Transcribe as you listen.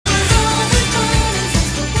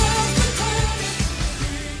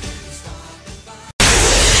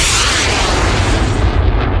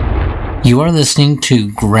You are listening to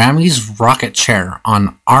Grammy's Rocket Chair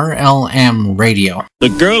on RLM Radio. The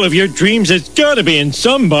girl of your dreams has got to be in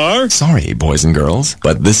some bar. Sorry, boys and girls,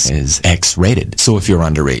 but this is X-rated. So if you're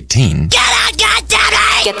under 18... Get out,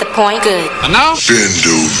 goddammit! Get the point? Good. And now? Bend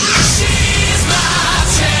over.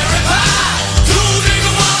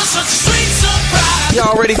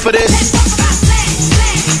 Y'all ready for this? Get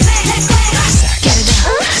it up.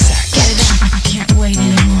 Get it up. I can't wait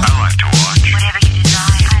anymore. I like to watch. Whatever you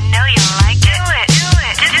desire. I know you like it. Do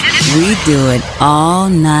it. We do it all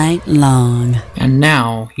night long. And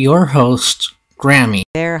now, your host, Grammy.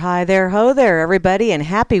 There, hi there, ho there, everybody, and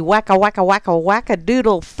happy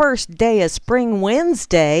whack-a-doodle first day of spring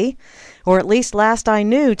Wednesday. Or at least last I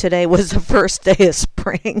knew, today was the first day of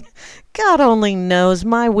spring. God only knows,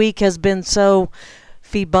 my week has been so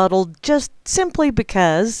febuddled just simply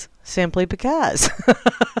because.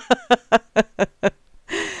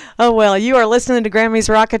 Oh, well, you are listening to Grammy's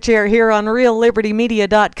Rocket Chair here on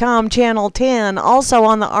RealLibertyMedia.com, Channel 10, also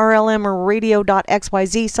on the RLM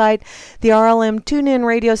Radio.xyz site, the RLM TuneIn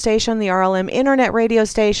radio station, the RLM Internet radio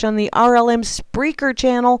station, the RLM Spreaker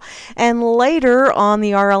channel, and later on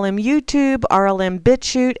the RLM YouTube, RLM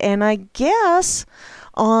BitChute, and I guess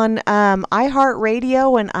on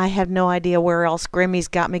iHeartRadio, and I have no idea where else. Grammy's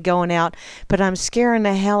got me going out, but I'm scaring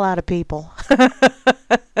the hell out of people.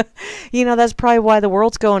 You know, that's probably why the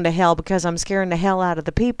world's going to hell, because I'm scaring the hell out of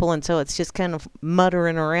the people, and so it's just kind of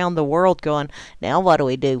muttering around the world going, now what do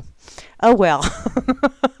we do? Oh, well.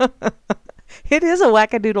 It is a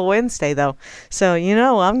Whack-A-Doodle Wednesday, though, so, you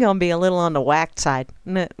know, I'm going to be a little on the whacked side,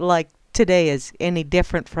 like today is any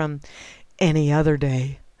different from any other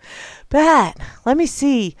day. But let me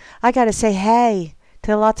see. I got to say hey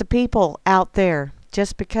to lots of people out there,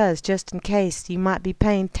 just in case you might be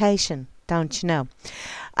paying attention, don't you know?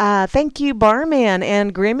 Thank you, Barman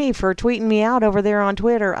and Grimmy, for tweeting me out over there on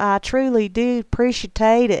Twitter. I truly do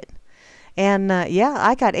appreciate it. And yeah,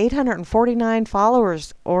 I got 849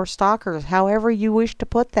 followers or stalkers, however you wish to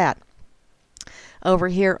put that, over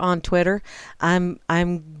here on Twitter. I'm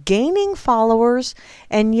gaining followers,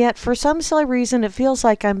 and yet for some silly reason it feels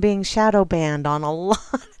like I'm being shadow banned on a lot.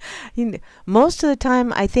 Most of the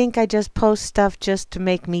time I think I just post stuff just to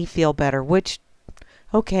make me feel better, which,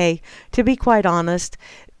 okay, to be quite honest,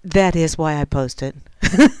 that is why I post it.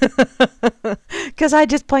 Because I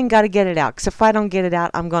just plain got to get it out, because if I don't get it out,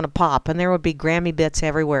 I'm going to pop, and there would be Grammy bits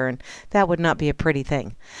everywhere, and that would not be a pretty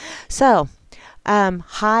thing. So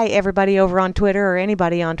hi everybody over on Twitter, or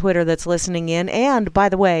anybody on Twitter that's listening in. And by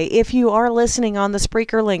the way, if you are listening on the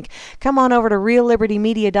Spreaker link, come on over to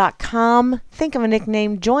RealLibertyMedia.com, think of a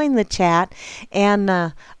nickname, join the chat, and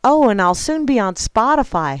and I'll soon be on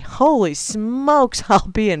Spotify. Holy smokes, I'll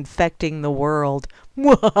be infecting the world.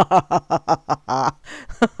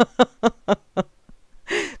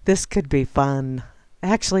 This could be fun.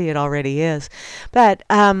 Actually, it already is. But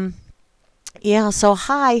yeah, so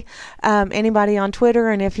hi, anybody on Twitter,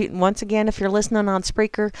 and if you, once again, if you're listening on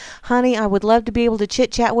Spreaker, honey, I would love to be able to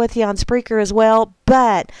chit-chat with you on Spreaker as well,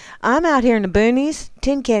 but I'm out here in the boonies.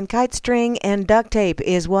 Tin can, kite string, and duct tape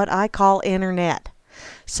is what I call internet.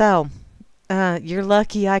 So, you're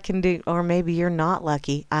lucky I can do, or maybe you're not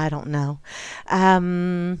lucky, I don't know.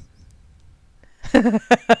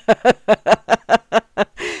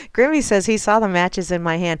 Grimmy says he saw the matches in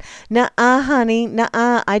my hand. Nuh-uh, honey,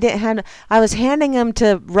 nuh-uh. I was handing them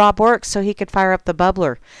to Rob Works so he could fire up the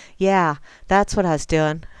bubbler. Yeah, that's what I was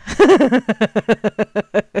doing.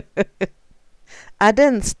 I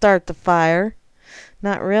didn't start the fire.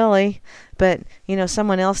 Not really. But, you know,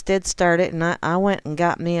 someone else did start it, and I went and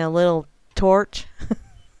got me a little torch.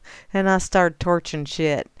 And I started torching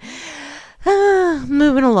shit.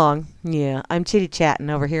 Moving along. Yeah, I'm chitty-chatting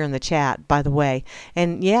over here in the chat, by the way.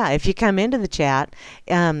 And yeah, if you come into the chat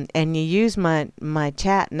and you use my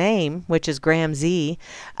chat name, which is Graham Z,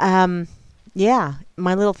 yeah,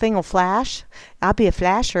 my little thing will flash. I'll be a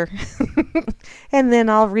flasher. And then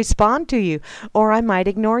I'll respond to you. Or I might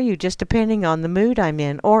ignore you, just depending on the mood I'm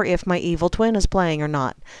in, or if my evil twin is playing or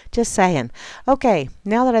not. Just saying. Okay,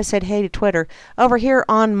 now that I said hey to Twitter, over here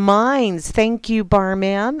on Minds, thank you,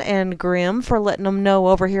 Barman and Grim, for letting them know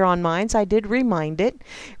over here on Minds. I did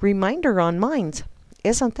Reminder on Minds.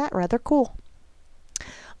 Isn't that rather cool?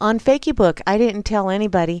 On Fakeybook, I didn't tell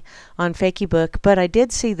anybody on Fakeybook, but I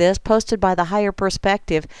did see this posted by The Higher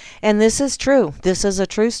Perspective, and this is true. This is a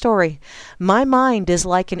true story. My mind is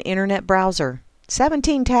like an internet browser.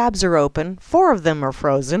 17 tabs are open, 4 of them are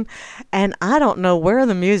frozen, and I don't know where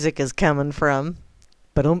the music is coming from.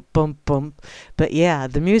 Ba-dum, bum, bum. But yeah,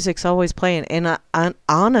 the music's always playing. And I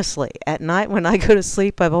honestly, at night when I go to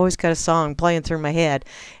sleep, I've always got a song playing through my head.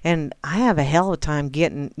 And I have a hell of a time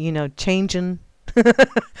getting, changing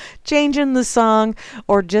changing the song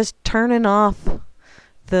or just turning off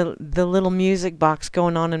the little music box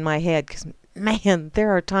going on in my head. Because, man,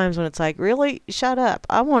 there are times when it's like, really? Shut up.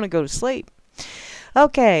 I want to go to sleep.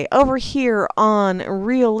 Okay, over here on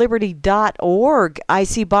RealLiberty.org, I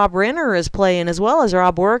see Bob Renner is playing as well as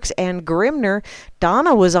Rob Works and Grimner.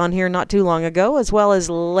 Donna was on here not too long ago, as well as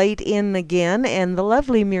Late In Again and the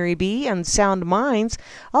lovely Mary B and Sound Minds.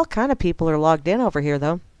 All kind of people are logged in over here,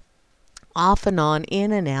 though. Off and on,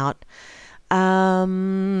 in and out.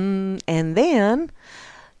 And then,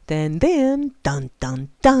 dun, dun,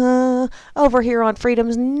 dun, over here on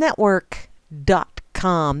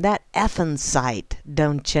freedomsnetwork.com. That effing site,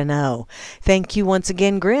 don't you know? Thank you once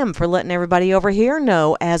again, Grim, for letting everybody over here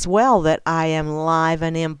know as well that I am live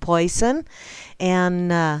and in person. And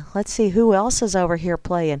let's see who else is over here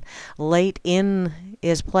playing. Late In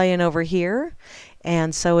is playing over here,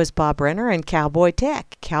 and so is Bob Renner and Cowboy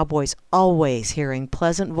Tech. Cowboy's always hearing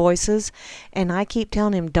pleasant voices, and I keep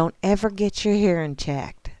telling him, don't ever get your hearing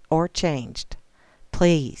checked or changed.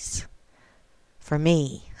 Please. For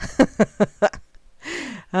me.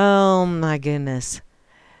 Oh my goodness.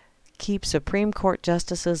 Keep Supreme Court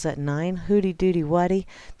justices at 9. Hooty doody wuddy.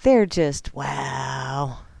 They're just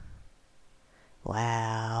wow.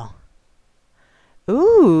 Wow.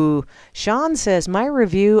 Ooh, Sean says, my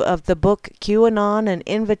review of the book QAnon, An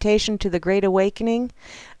Invitation to the Great Awakening.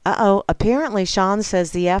 Uh-oh, apparently Sean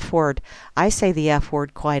says the F word. I say the F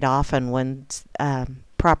word quite often when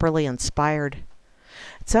properly inspired.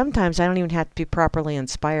 Sometimes I don't even have to be properly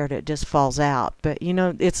inspired. It just falls out. But,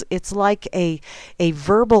 it's like a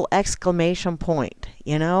verbal exclamation point,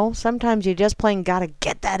 Sometimes you just plain got to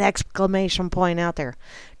get that exclamation point out there.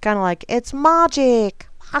 Kind of like, it's magic.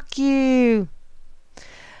 Fuck you.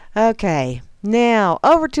 Okay. Now,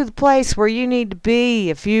 over to the place where you need to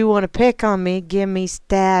be. If you want to pick on me, give me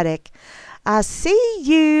static. I see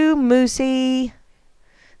you, Moosey.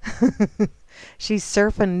 She's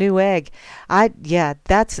surfing Newegg. I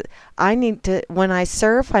need to, when I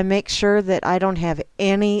surf, I make sure that I don't have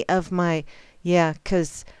any of my,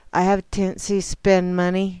 because I have a tendency to spend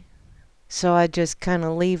money. So I just kind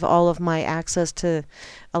of leave all of my access to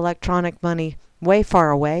electronic money way far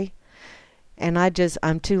away. And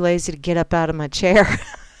I'm too lazy to get up out of my chair.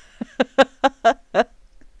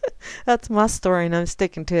 That's my story, and I'm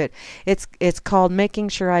sticking to it. It's called Making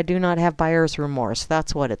Sure I Do Not Have Buyer's Remorse.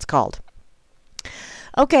 That's what it's called.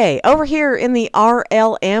 Okay, over here in the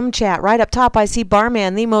RLM chat, right up top, I see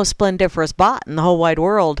Barman, the most splendiferous bot in the whole wide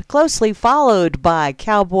world, closely followed by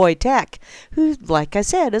Cowboy Tech, who, like I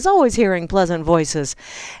said, is always hearing pleasant voices.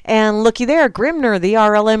 And looky there, Grimner, the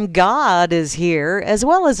RLM god, is here, as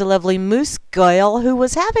well as a lovely Moose Girl, who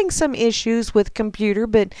was having some issues with computer,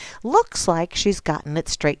 but looks like she's gotten it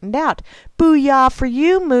straightened out. Booyah for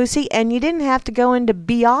you, Moosey, and you didn't have to go into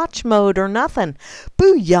biatch mode or nothing.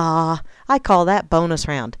 Booyah! I call that bonus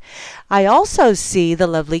round. I also see the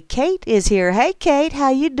lovely Kate is here. Hey, Kate, how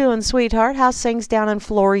you doing, sweetheart? How's things down in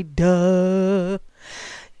Florida?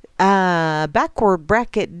 Backward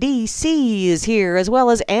Bracket DC is here, as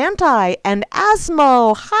well as Anti and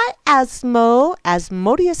Asmo. Hi, Asmo.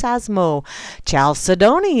 Asmodeus Asmo.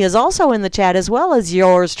 Chalcedony is also in the chat, as well as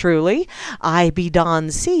yours truly. I be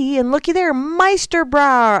Don C. And looky there,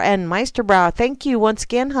 Meisterbrow. And Meisterbrow, thank you once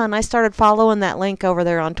again, hon. I started following that link over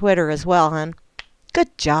there on Twitter as well, hon.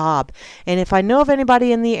 Good job. And if I know of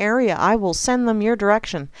anybody in the area, I will send them your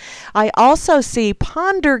direction. I also see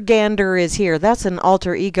Pondergander is here. That's an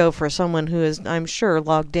alter ego for someone who is, I'm sure,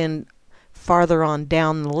 logged in farther on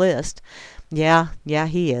down the list. Yeah,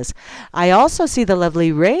 he is. I also see the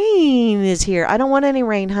lovely Rain is here. I don't want any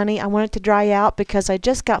rain, honey. I want it to dry out because I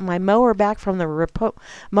just got my mower back from the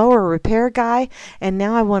mower repair guy, and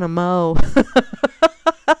now I want to mow.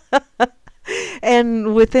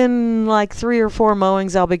 And within like 3 or 4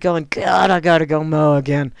 mowings, I'll be going, God, I gotta go mow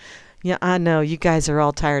again. Yeah, I know. You guys are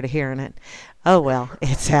all tired of hearing it. Oh, well,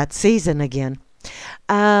 it's that season again.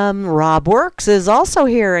 Rob Works is also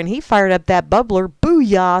here, and he fired up that bubbler.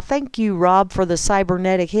 Booyah. Thank you, Rob, for the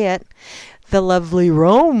cybernetic hit. The lovely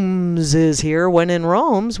Rome's is here. When in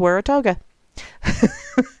Rome's, wear a toga.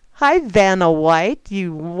 Hi, Vanna White,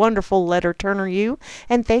 you wonderful letter turner, you.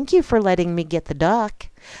 And thank you for letting me get the duck.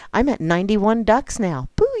 I'm at 91 ducks now.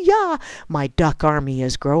 Booyah! My duck army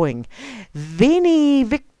is growing. Vinny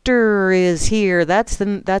Victor is here. That's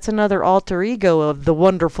another alter ego of the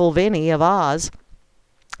wonderful Vinny of Oz.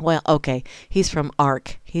 Well, okay, he's from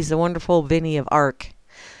Ark. He's the wonderful Vinny of Ark.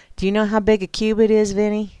 Do you know how big a cube it is,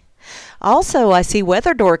 Vinny? Also, I see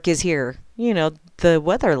Weather Dork is here. You know, the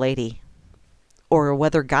weather lady. Or a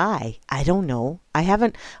weather guy. I don't know. I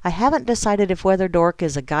haven't decided if Weather Dork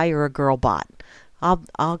is a guy or a girl bot.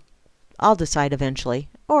 I'll decide eventually.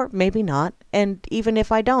 Or maybe not. And even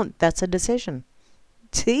if I don't, that's a decision.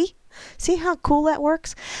 See? See how cool that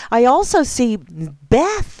works? I also see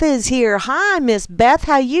Beth is here. Hi, Miss Beth.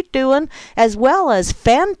 How you doing? As well as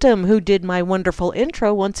Phantom, who did my wonderful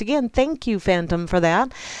intro. Once again, thank you, Phantom, for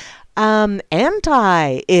that.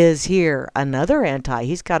 Anti is here. Another Anti.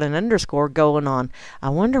 He's got an underscore going on. I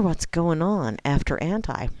wonder what's going on after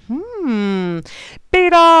Anti.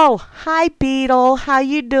 Beetle. Hi, Beetle. How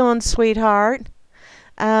you doing, sweetheart?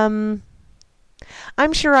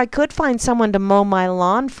 I'm sure I could find someone to mow my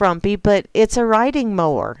lawn, Frumpy, but it's a riding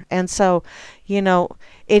mower. And so, you know,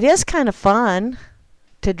 it is kind of fun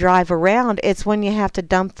to drive around. It's when you have to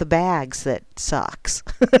dump the bags that sucks.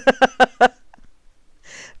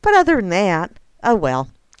 But other than that, oh well.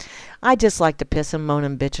 I just like to piss and moan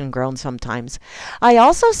and bitch and groan sometimes. I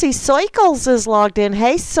also see Cycles is logged in.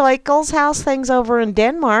 Hey, Cycles, how's things over in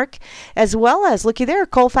Denmark? As well as, looky there,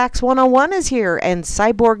 Colfax 101 is here. And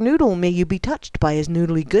Cyborg Noodle, may you be touched by his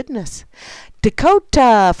noodly goodness.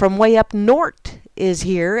 Dakota from way up north is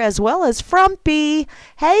here, as well as Frumpy.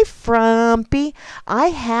 Hey, Frumpy. I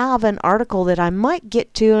have an article that I might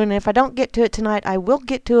get to, and if I don't get to it tonight, I will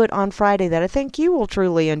get to it on Friday that I think you will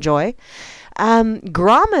truly enjoy.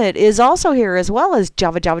 Gromit is also here, as well as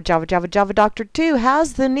Java Doctor 2.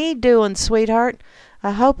 How's the knee doing, sweetheart?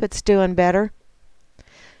 I hope it's doing better.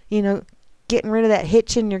 You know, getting rid of that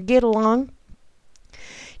hitch in your get along.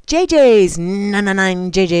 JJ's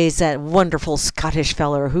 999. JJ's that wonderful Scottish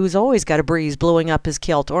feller who's always got a breeze blowing up his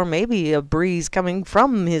kilt, or maybe a breeze coming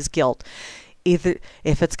from his kilt. Either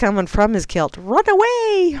if it's coming from his kilt, run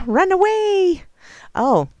away, run away.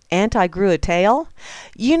 Oh, Anti grew a tail.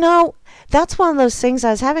 You know, that's one of those things.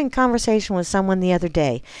 I was having a conversation with someone the other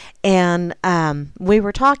day, and we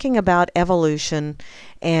were talking about evolution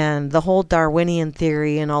and the whole Darwinian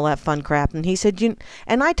theory and all that fun crap. And he said,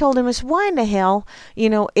 and I told him, I said, why in the hell,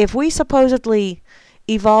 you know, if we supposedly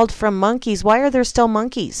evolved from monkeys, why are there still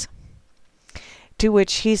monkeys? To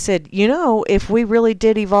which he said, you know, if we really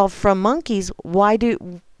did evolve from monkeys, why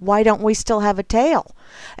don't we still have a tail?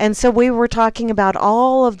 And so we were talking about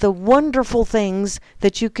all of the wonderful things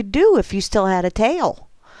that you could do if you still had a tail.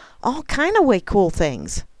 All kind of way cool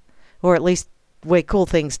things. Or at least way cool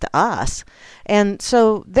things to us. And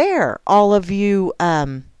so there, all of you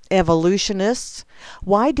evolutionists,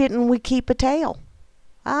 why didn't we keep a tail?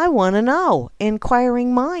 I want to know.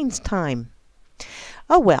 Inquiring minds time.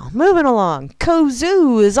 Oh well, moving along.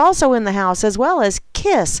 Kozu is also in the house, as well as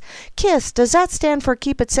KISS. KISS, does that stand for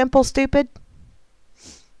Keep It Simple, Stupid?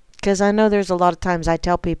 Because I know there's a lot of times I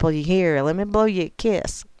tell people, you hear, let me blow you a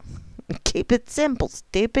kiss. Keep it simple,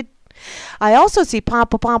 stupid. I also see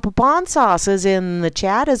Papa Pon Sauce is in the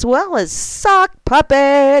chat, as well as Sock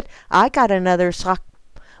Puppet. I got another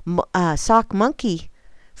sock monkey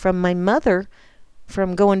from my mother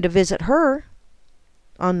from going to visit her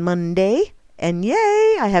on Monday. And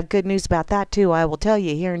yay, I have good news about that too. I will tell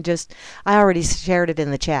you here in just, I already shared it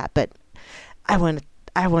in the chat, but I want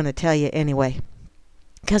to tell you anyway,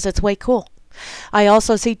 because it's way cool. I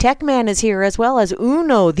also see Techman is here, as well as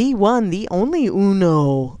Uno, the one, the only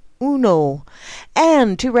Uno.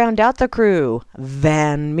 And to round out the crew,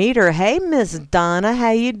 Van Meter. Hey, Miss Donna,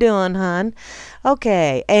 how you doing, hon?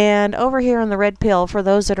 Okay, and over here on the red pill, for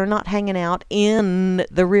those that are not hanging out in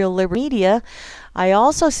the Real Liberty Media, I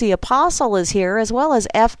also see Apostle is here, as well as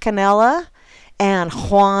F. Canella and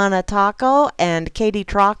Juana Taco and Katie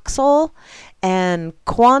Troxel and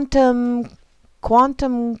Quantum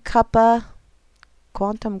Cuppa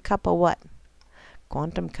what?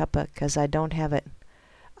 Quantum Cuppa, because I don't have it.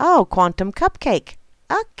 Oh, Quantum Cupcake.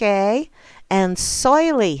 Okay. And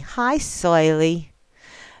Soily. Hi, Soily.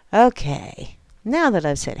 Okay. Now that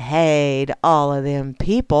I've said hey to all of them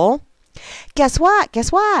people, guess what?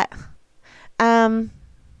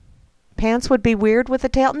 Pants would be weird with a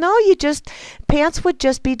tail. No, pants would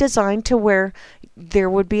just be designed to where there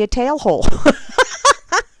would be a tail hole.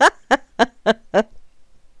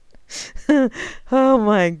 Oh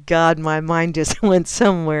my God, my mind just went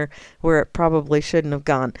somewhere where it probably shouldn't have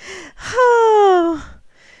gone. Oh,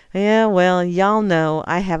 yeah, well, y'all know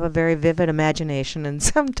I have a very vivid imagination, and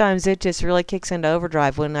sometimes it just really kicks into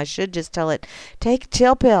overdrive when I should just tell it, take a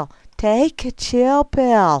chill pill. Take a chill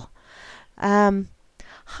pill.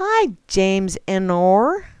 Hi, James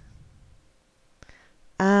Enor.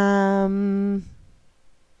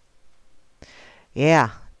 Yeah,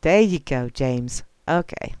 there you go, James.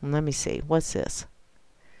 Okay, let me see. What's this?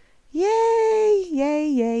 Yay, yay,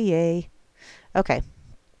 yay, yay. Okay.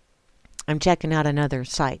 I'm checking out another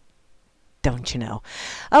site. Don't you know?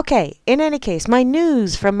 Okay, in any case, my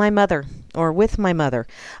news from my mother, or with my mother.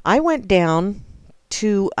 I went down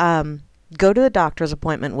to go to a doctor's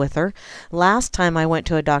appointment with her. Last time I went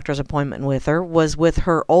to a doctor's appointment with her was with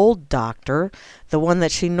her old doctor. The one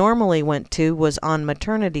that she normally went to was on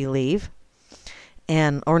maternity leave,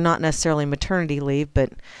 or not necessarily maternity leave,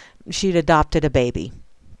 but she'd adopted a baby.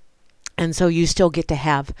 And so you still get to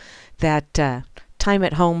have that time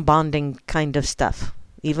at home bonding kind of stuff,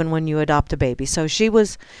 even when you adopt a baby. So she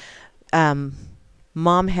was,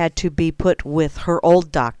 Mom had to be put with her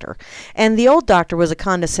old doctor. And the old doctor was a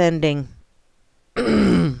condescending,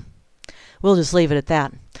 we'll just leave it at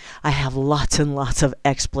that. I have lots and lots of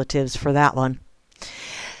expletives for that one.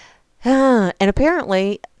 And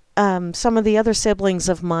apparently, some of the other siblings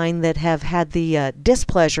of mine that have had the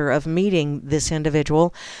displeasure of meeting this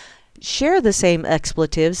individual share the same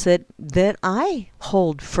expletives that I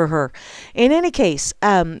hold for her. In any case,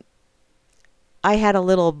 I had a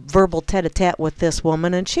little verbal tete-a-tete with this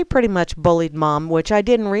woman, and she pretty much bullied Mom, which I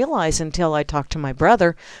didn't realize until I talked to my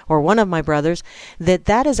brother, or one of my brothers,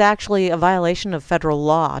 that is actually a violation of federal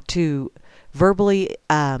law to verbally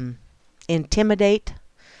intimidate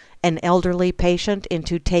an elderly patient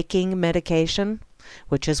into taking medication,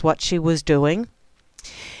 which is what she was doing.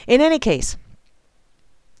 In any case,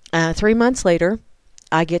 3 months later,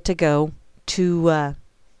 I get to go to a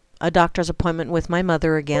doctor's appointment with my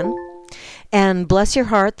mother again. And bless your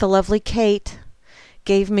heart, the lovely Kate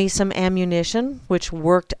gave me some ammunition, which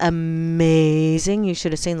worked amazing. You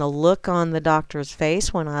should have seen the look on the doctor's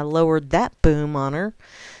face when I lowered that boom on her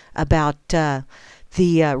about the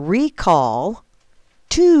recall,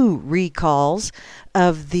 2 recalls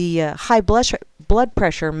of the high blood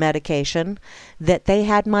pressure medication that they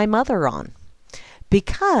had my mother on,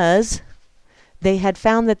 because they had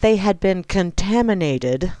found that they had been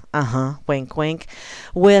contaminated, wink wink,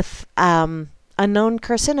 with a known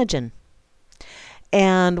carcinogen.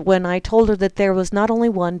 And when I told her that there was not only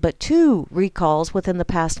 1 but 2 recalls within the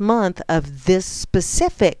past month of this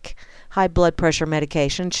specific high blood pressure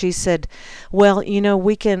medication, she said, well,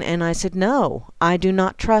 we can, and I said, no, I do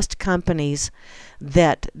not trust companies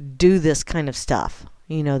that do this kind of stuff,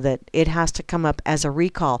 that it has to come up as a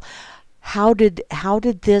recall. How did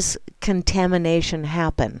this contamination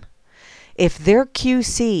happen? If their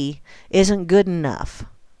QC isn't good enough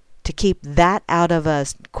to keep that out of a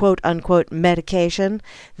quote-unquote medication,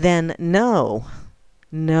 then no,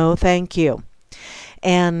 thank you.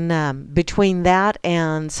 And between that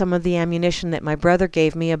and some of the ammunition that my brother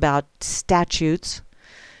gave me about statutes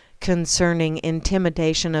concerning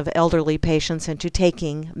intimidation of elderly patients into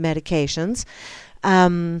taking medications,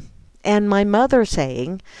 and my mother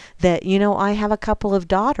saying that, I have a couple of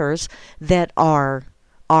daughters that are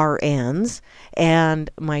RNs, and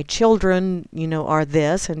my children, are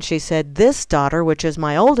this. And she said, this daughter, which is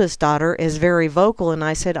my oldest daughter, is very vocal. And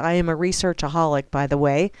I said, I am a researchaholic, by the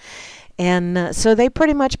way. And so they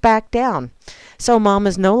pretty much backed down. So Mom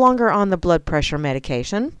is no longer on the blood pressure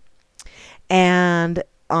medication. And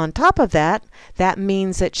on top of that, that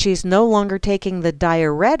means that she's no longer taking the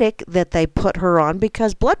diuretic that they put her on,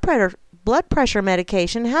 because blood pressure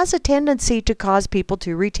medication has a tendency to cause people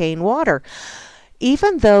to retain water.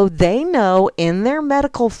 Even though they know in their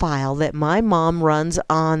medical file that my mom runs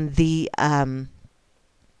on the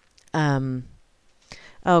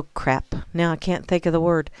oh crap, now I can't think of the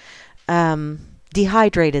word,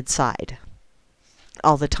 dehydrated side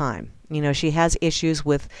all the time. She has issues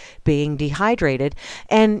with being dehydrated,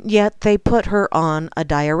 and yet they put her on a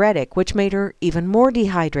diuretic, which made her even more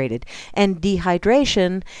dehydrated. And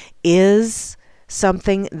dehydration is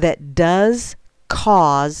something that does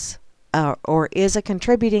cause or is a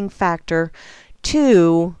contributing factor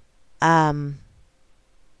to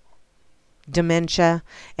dementia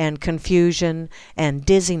and confusion and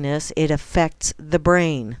dizziness. It affects the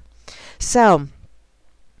brain. So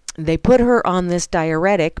they put her on this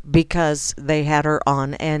diuretic because they had her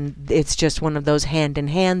on, and it's just one of those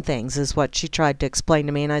hand-in-hand things, is what she tried to explain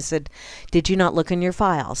to me. And I said, did you not look in your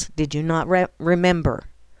files? Did you not remember?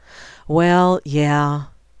 Well, yeah.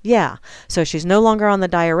 So she's no longer on the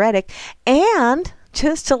diuretic, and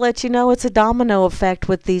just to let you know, it's a domino effect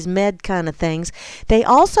with these med kind of things. They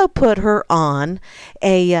also put her on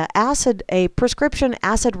a prescription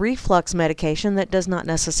acid reflux medication that does not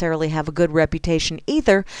necessarily have a good reputation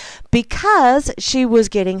either, because she was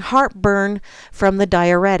getting heartburn from the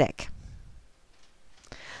diuretic.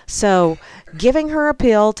 So giving her a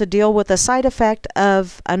pill to deal with the side effect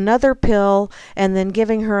of another pill, and then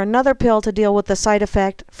giving her another pill to deal with the side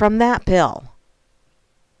effect from that pill.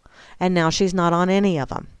 and now she's not on any of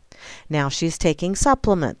them. Now she's taking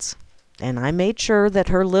supplements. And I made sure that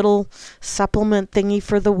her little supplement thingy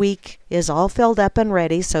for the week is all filled up and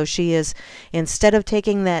ready. So she is, instead of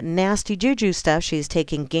taking that nasty juju stuff, she's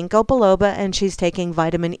taking ginkgo biloba and she's taking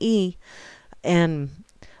vitamin E. And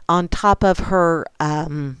on top of her,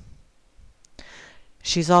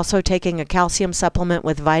 she's also taking a calcium supplement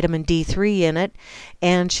with vitamin D3 in it.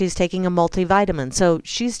 And she's taking a multivitamin. So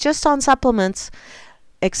she's just on supplements,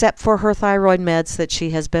 except for her thyroid meds that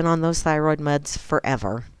she has been on those thyroid meds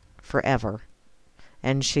forever.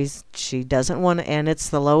 And she doesn't want to, and it's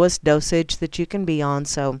the lowest dosage that you can be on,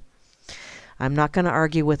 so I'm not going to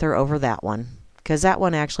argue with her over that one, because that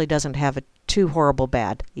one actually doesn't have it too horrible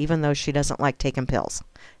bad, even though she doesn't like taking pills.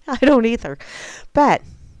 I don't either. But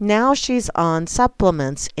now she's on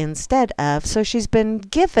supplements instead of, so she's been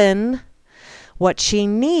given what she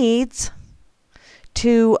needs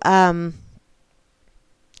to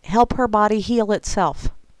help her body heal itself.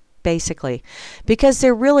 Basically, because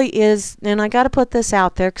there really is, and I got to put this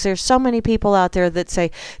out there because there's so many people out there that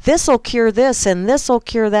say this will cure this and this will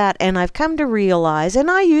cure that, and I've come to realize,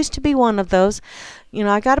 and I used to be one of those,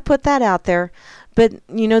 I got to put that out there, but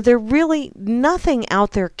there really nothing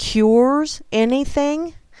out there cures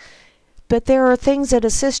anything, but there are things that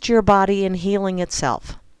assist your body in healing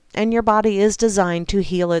itself, and your body is designed to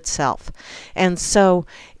heal itself. And so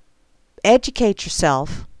educate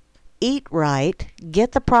yourself. Eat right,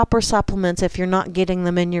 get the proper supplements if you're not getting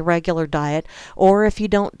them in your regular diet, or if you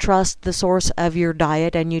don't trust the source of your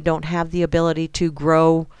diet and you don't have the ability to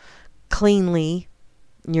grow cleanly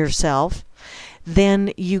yourself,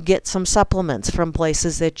 then you get some supplements from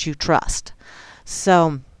places that you trust.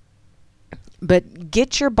 So, but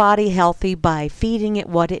get your body healthy by feeding it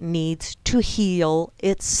what it needs to heal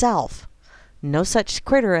itself. No such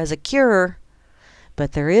critter as a cure,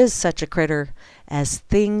 but there is such a critter as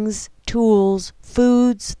things, tools,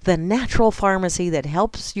 foods, the natural pharmacy that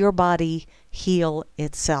helps your body heal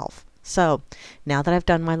itself. So, now that I've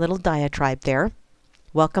done my little diatribe there,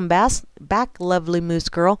 welcome back, lovely moose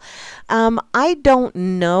girl. I don't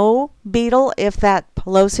know, Beetle, if that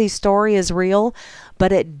Pelosi story is real,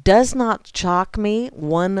 but it does not shock me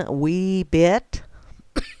one wee bit.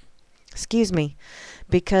 Excuse me.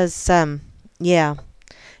 Because, yeah.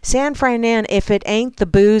 San Fran, if it ain't the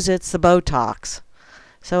booze, it's the Botox.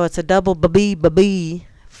 So it's a double ba-bee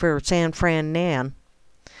for San Fran Nan.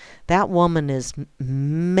 That woman is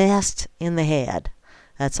messed in the head.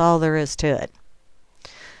 That's all there is to it.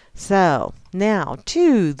 So, now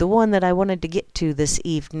to the one that I wanted to get to this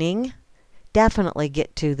evening. Definitely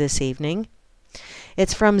get to this evening.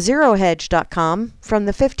 It's from ZeroHedge.com from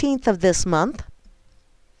the 15th of this month.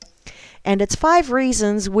 And it's 5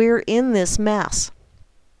 reasons we're in this mess.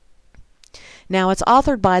 Now, it's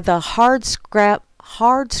authored by the Hardscrabble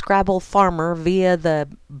Farmer via the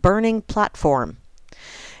Burning Platform.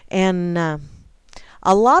 And a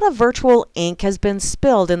lot of virtual ink has been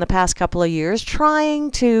spilled in the past couple of years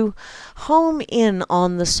trying to home in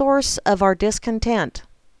on the source of our discontent.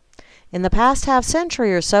 In the past half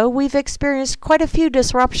century or so, we've experienced quite a few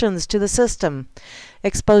disruptions to the system,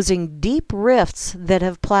 exposing deep rifts that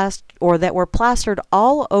were plastered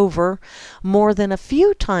all over more than a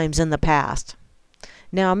few times in the past.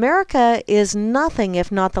 Now, America is nothing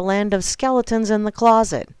if not the land of skeletons in the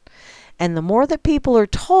closet. And the more that people are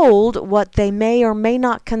told what they may or may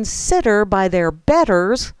not consider by their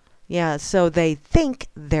betters, so they think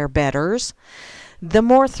they're betters, the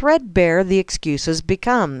more threadbare the excuses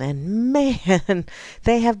become. And man,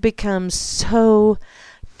 they have become so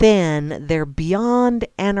thin, they're beyond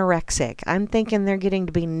anorexic. I'm thinking they're getting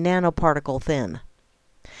to be nanoparticle thin.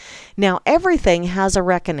 Now, everything has a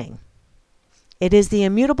reckoning. It is the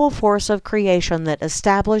immutable force of creation that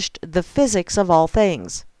established the physics of all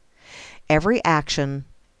things, every action,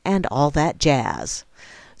 and all that jazz.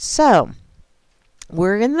 So,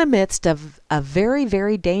 we're in the midst of a very,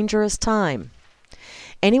 very dangerous time.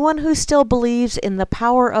 Anyone who still believes in the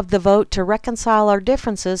power of the vote to reconcile our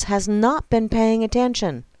differences has not been paying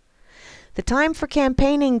attention. The time for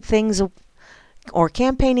campaigning things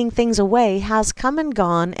away has come and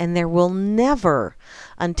gone, and there will never,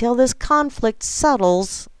 until this conflict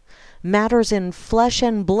settles matters in flesh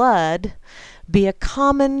and blood, be a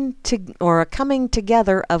coming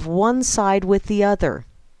together of one side with the other.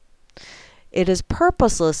 It is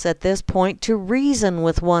purposeless at this point to reason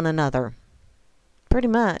with one another. Pretty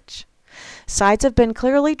much. Sides have been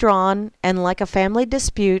clearly drawn, and like a family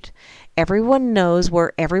dispute, everyone knows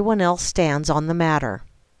where everyone else stands on the matter.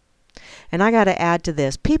 And I got to add to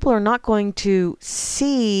this, people are not going to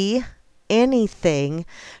see anything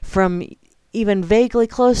from even vaguely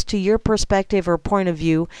close to your perspective or point of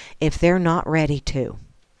view if they're not ready to.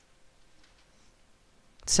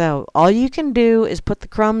 So all you can do is put the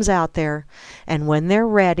crumbs out there, and when they're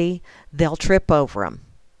ready, they'll trip over them,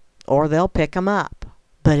 or they'll pick them up.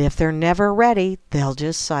 But if they're never ready, they'll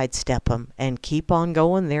just sidestep them and keep on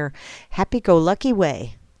going their happy-go-lucky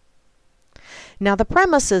way. Now, the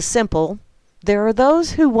premise is simple. There are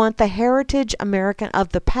those who want the heritage American of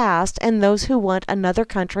the past and those who want another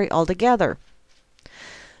country altogether.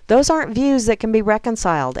 Those aren't views that can be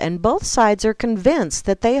reconciled, and both sides are convinced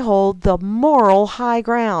that they hold the moral high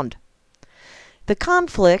ground. The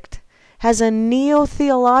conflict has a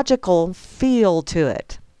neo-theological feel to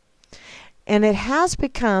it, and it has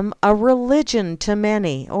become a religion to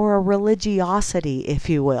many, or a religiosity, if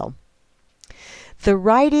you will. The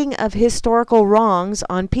righting of historical wrongs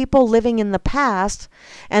on people living in the past,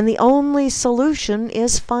 and the only solution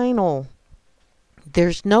is final.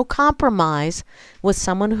 There's no compromise with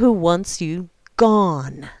someone who wants you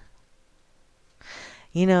gone.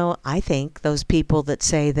 You know, I think those people that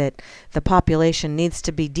say that the population needs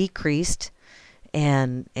to be decreased,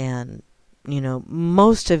 and you know,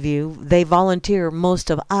 most of you, they volunteer most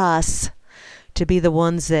of us to be the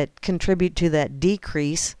ones that contribute to that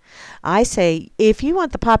decrease. I say, if you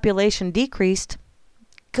want the population decreased,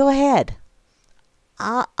 go ahead.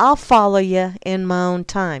 I'll follow you in my own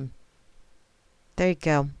time. There you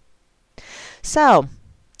go. So,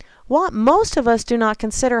 what most of us do not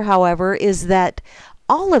consider, however, is that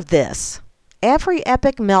all of this, every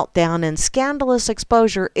epic meltdown and scandalous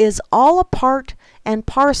exposure, is all a part and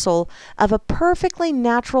parcel of a perfectly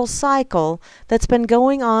natural cycle that's been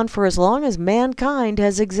going on for as long as mankind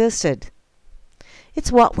has existed.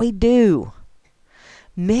 It's what we do.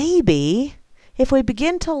 Maybe if we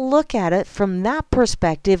begin to look at it from that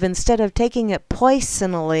perspective instead of taking it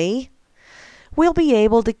personally, we'll be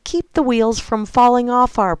able to keep the wheels from falling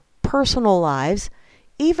off our personal lives,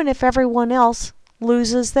 even if everyone else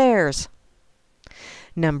loses theirs.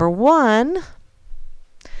 Number one,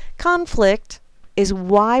 conflict is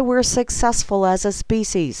why we're successful as a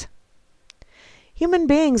species. Human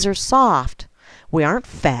beings are soft. We aren't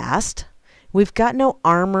fast. We've got no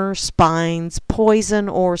armor, spines, poison,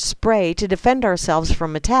 or spray to defend ourselves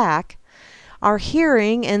from attack. Our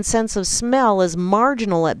hearing and sense of smell is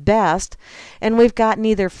marginal at best, and we've got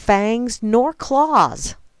neither fangs nor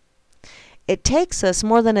claws. It takes us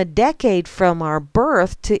more than a decade from our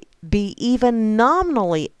birth to be even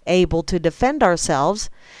nominally able to defend ourselves,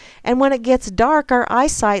 and when it gets dark, our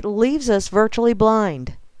eyesight leaves us virtually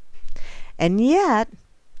blind. And yet,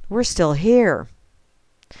 we're still here.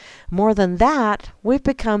 More than that, we've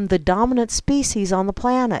become the dominant species on the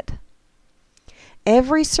planet.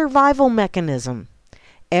 Every survival mechanism,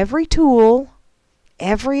 every tool,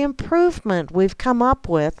 every improvement we've come up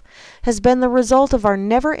with has been the result of our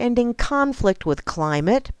never-ending conflict with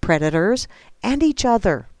climate, predators, and each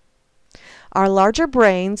other. Our larger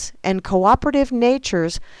brains and cooperative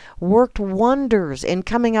natures worked wonders in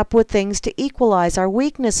coming up with things to equalize our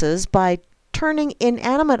weaknesses by turning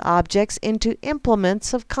inanimate objects into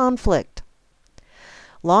implements of conflict.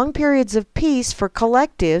 Long periods of peace for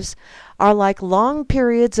collectives are like long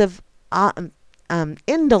periods of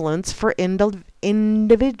indolence for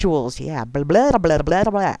individuals. Yeah, blah, blah, blah, blah,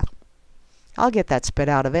 blah. I'll get that spit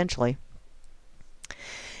out eventually.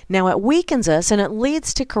 Now, it weakens us and it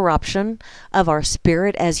leads to corruption of our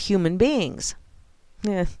spirit as human beings.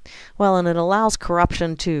 Well, and it allows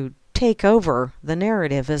corruption to take over the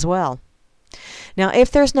narrative as well. Now,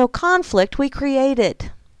 if there's no conflict, we create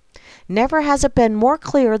it. Never has it been more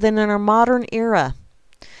clear than in our modern era.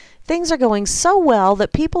 Things are going so well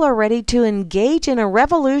that people are ready to engage in a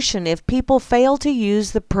revolution if people fail to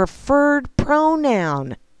use the preferred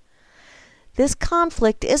pronoun. This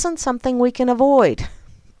conflict isn't something we can avoid.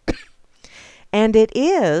 And it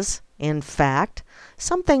is, in fact,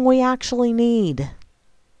 something we actually need.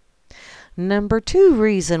 Number two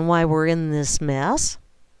reason why we're in this mess.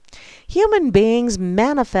 Human beings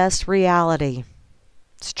manifest reality.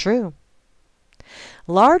 It's true.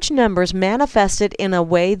 Large numbers manifest it in a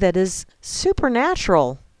way that is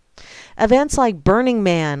supernatural. Events like Burning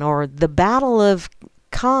Man or the Battle of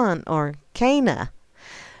Cana,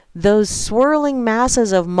 those swirling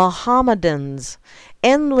masses of Mohammedans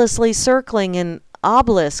endlessly circling an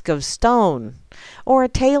obelisk of stone, or a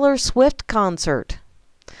Taylor Swift concert.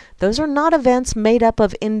 Those are not events made up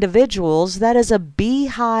of individuals. That is a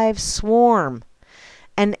beehive swarm,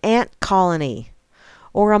 an ant colony,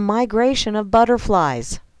 or a migration of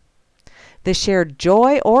butterflies. The shared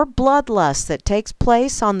joy or bloodlust that takes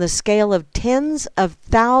place on the scale of tens of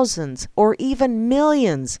thousands or even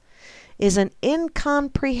millions is an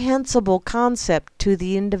incomprehensible concept to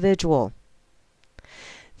the individual.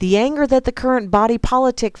 The anger that the current body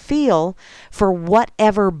politic feel for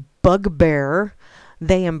whatever bugbear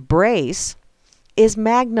they embrace is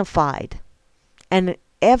magnified, an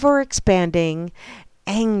ever-expanding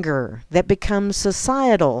anger that becomes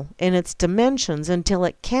societal in its dimensions until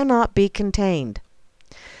it cannot be contained.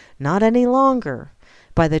 Not any longer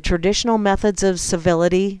by the traditional methods of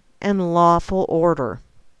civility and lawful order.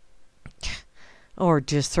 Or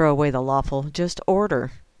just throw away the lawful, just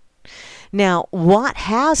order. Now, what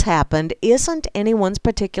has happened isn't anyone's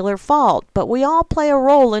particular fault, but we all play a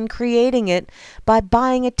role in creating it by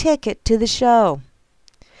buying a ticket to the show.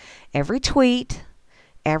 Every tweet,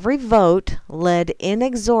 every vote led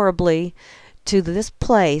inexorably to this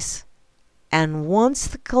place, and once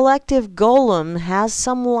the collective golem has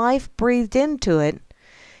some life breathed into it,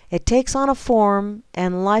 it takes on a form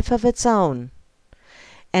and life of its own,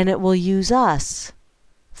 and it will use us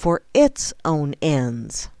for its own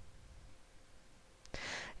ends.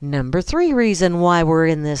 Number 3 reason why we're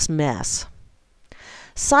in this mess.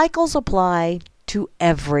 Cycles apply to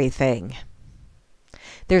everything.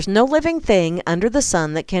 There's no living thing under the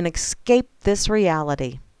sun that can escape this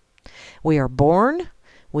reality. We are born,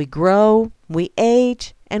 we grow, we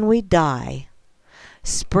age, and we die.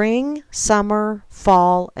 Spring, summer,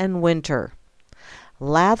 fall, and winter.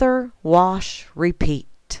 Lather, wash,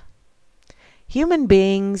 repeat. Human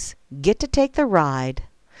beings get to take the ride,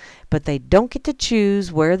 but they don't get to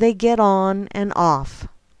choose where they get on and off.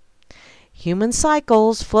 Human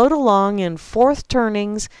cycles float along in fourth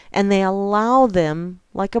turnings, and they allow them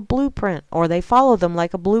like a blueprint, or they follow them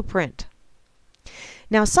like a blueprint.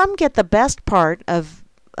 Now, some get the best part of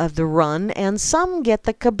the run, and some get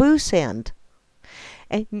the caboose end.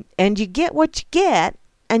 And you get what you get,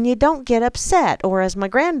 and you don't get upset. Or as my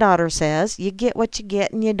granddaughter says, you get what you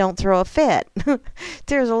get and you don't throw a fit.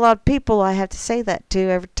 There's a lot of people I have to say that to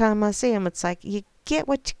every time I see them. It's like, you get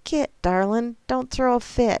what you get, darling. Don't throw a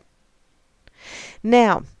fit.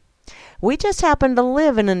 Now, we just happen to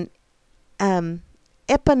live in an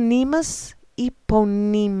eponymous.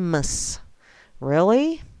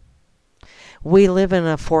 Really? We live in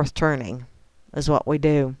a fourth turning, is what we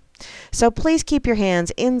do. So please keep your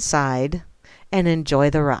hands inside and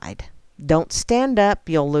enjoy the ride. Don't stand up,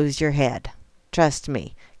 you'll lose your head. Trust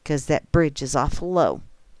me, because that bridge is awful low.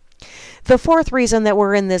 The fourth reason that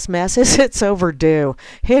we're in this mess is it's overdue.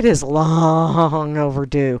 It is long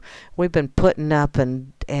overdue. We've been putting up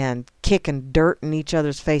and kicking dirt in each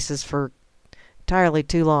other's faces for entirely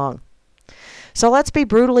too long. So let's be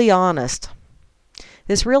brutally honest.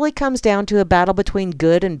 This really comes down to a battle between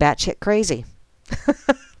good and batshit crazy.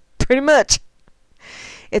 Pretty much.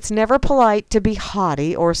 It's never polite to be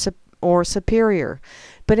haughty or superior,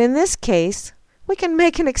 but in this case, we can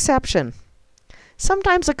make an exception.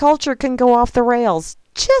 Sometimes a culture can go off the rails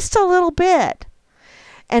just a little bit,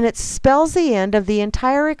 and it spells the end of the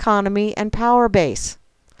entire economy and power base.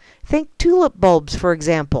 Think tulip bulbs, for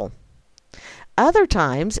example. Other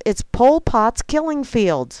times, it's Pol Pot's killing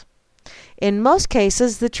fields. In most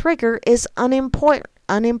cases, the trigger is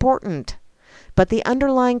unimportant, but the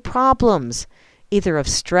underlying problems, either of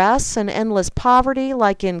stress and endless poverty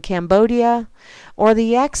like in Cambodia, or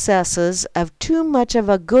the excesses of too much of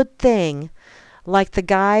a good thing like the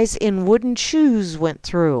guys in wooden shoes went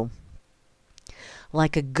through.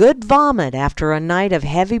 Like a good vomit after a night of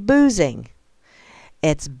heavy boozing.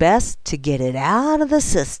 It's best to get it out of the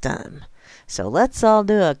system. So let's all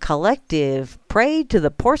do a collective pray to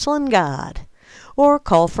the porcelain god, or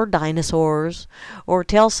call for dinosaurs, or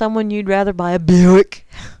tell someone you'd rather buy a Buick.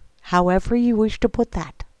 However you wish to put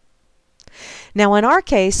that. Now, in our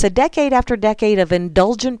case, a decade after decade of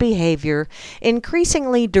indulgent behavior,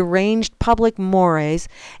 increasingly deranged public mores,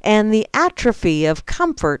 and the atrophy of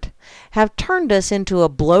comfort have turned us into a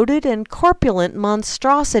bloated and corpulent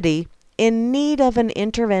monstrosity in need of an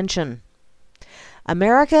intervention.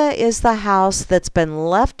 America is the house that's been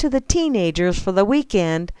left to the teenagers for the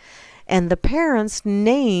weekend, and the parents'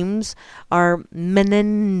 names are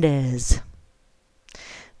Menendez.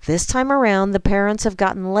 This time around, the parents have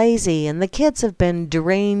gotten lazy and the kids have been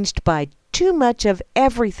deranged by too much of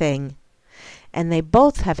everything, and they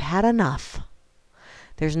both have had enough.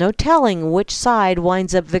 There's no telling which side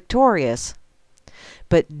winds up victorious,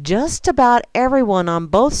 but just about everyone on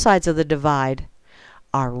both sides of the divide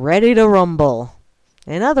are ready to rumble.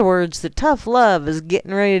 In other words, the tough love is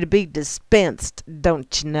getting ready to be dispensed,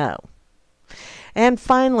 don't you know? And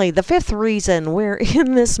finally, the fifth reason we're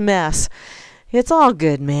in this mess. It's all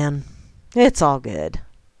good, man. It's all good.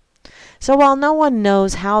 So while no one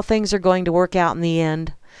knows how things are going to work out in the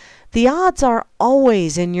end, The odds are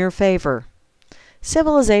always in your favor.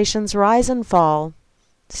 Civilizations rise and fall.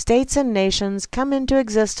 States and nations come into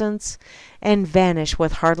existence and vanish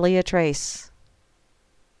with hardly a trace.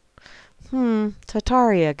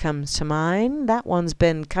 Tartaria comes to mind. That one's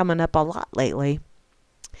been coming up a lot lately.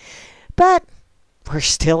 But we're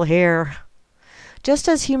still here. Just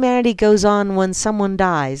as humanity goes on when someone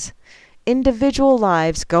dies, individual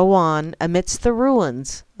lives go on amidst the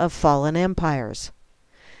ruins of fallen empires.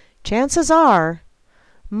 Chances are,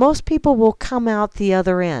 most people will come out the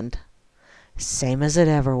other end. Same as it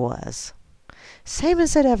ever was. Same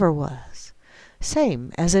as it ever was.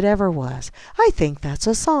 Same as it ever was. I think that's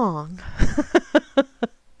a song.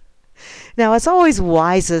 Now, it's always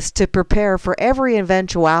wisest to prepare for every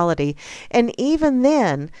eventuality, and even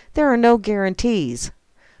then, there are no guarantees.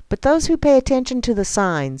 But those who pay attention to the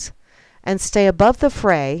signs and stay above the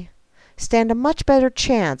fray stand a much better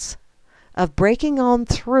chance of breaking on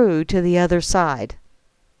through to the other side.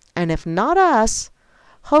 And if not us,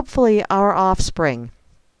 hopefully our offspring.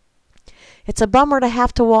 It's a bummer to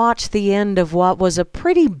have to watch the end of what was a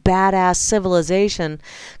pretty badass civilization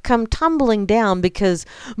come tumbling down because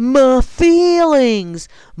my feelings,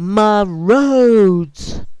 my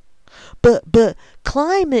roads, but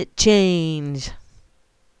climate change.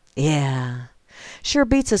 Yeah, sure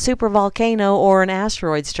beats a super volcano or an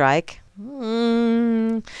asteroid strike.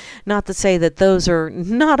 Not to say that those are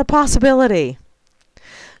not a possibility.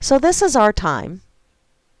 So this is our time,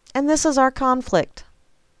 and this is our conflict.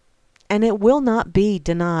 And it will not be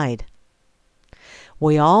denied.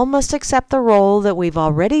 We all must accept the role that we've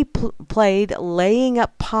already played, laying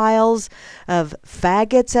up piles of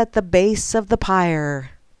faggots at the base of the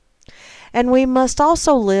pyre. And we must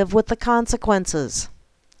also live with the consequences.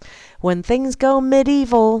 When things go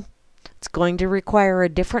medieval, it's going to require a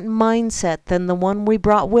different mindset than the one we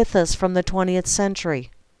brought with us from the 20th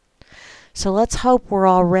century. So let's hope we're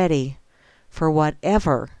all ready for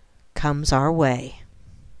whatever comes our way.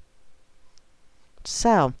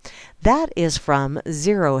 So, that is from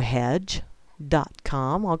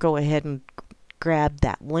zerohedge.com. I'll go ahead and grab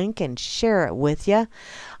that link and share it with you.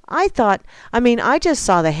 I just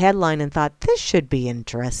saw the headline and thought, this should be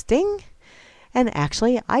interesting. And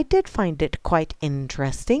actually, I did find it quite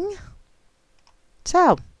interesting.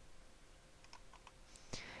 So,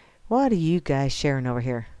 what are you guys sharing over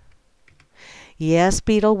here? Yes,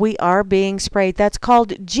 Beetle, we are being sprayed. That's called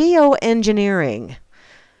geoengineering.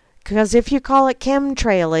 Because if you call it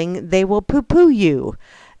chemtrailing, they will poo-poo you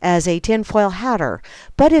as a tinfoil hatter.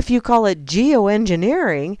 But if you call it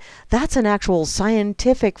geoengineering, that's an actual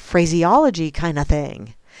scientific phraseology kind of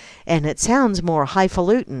thing. And it sounds more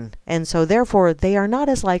highfalutin. And so therefore, they are not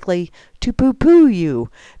as likely to poo-poo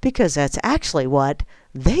you. Because that's actually what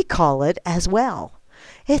they call it as well.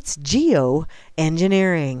 It's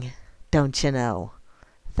geoengineering. Don't you know?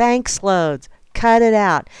 Thanks loads. Cut it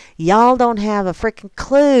out. Y'all don't have a freaking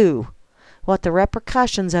clue what the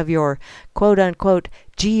repercussions of your quote-unquote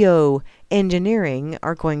geoengineering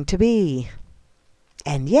are going to be.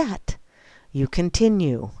 And yet, you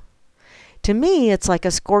continue. To me, it's like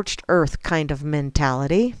a scorched earth kind of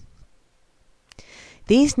mentality.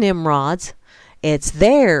 These Nimrods, it's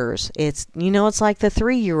theirs. It's like the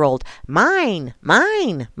 3-year-old. Mine,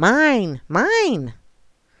 mine, mine, mine.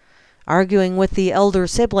 Arguing with the elder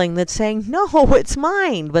sibling that's saying, no, it's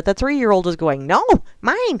mine. But the 3-year-old is going, no,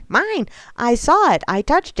 mine, mine. I saw it. I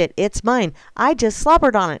touched it. It's mine. I just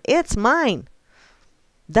slobbered on it. It's mine.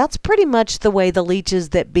 That's pretty much the way the leeches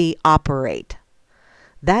that be operate.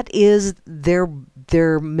 That is their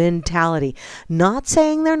mentality. Not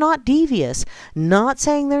saying they're not devious. Not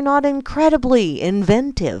saying they're not incredibly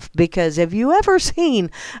inventive. Because have you ever seen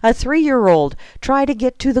a 3-year-old try to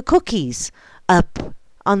get to the cookies up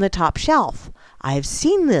on the top shelf? I've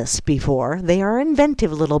seen this before. They are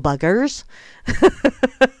inventive little buggers.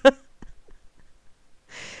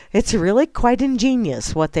 It's really quite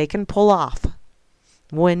ingenious what they can pull off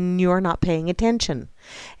when you're not paying attention.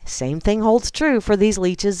 Same thing holds true for these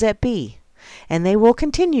leeches that be. And they will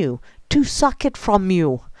continue to suck it from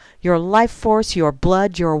you. Your life force, your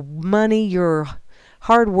blood, your money, your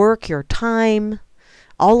hard work, your time,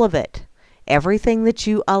 all of it. Everything that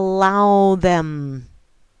you allow them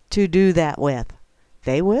to do that with.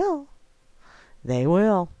 They will. They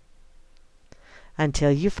will.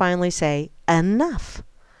 Until you finally say, enough,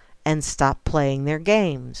 and stop playing their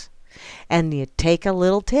games. And you take a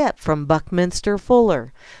little tip from Buckminster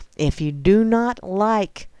Fuller. If you do not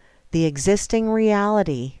like the existing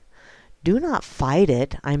reality, do not fight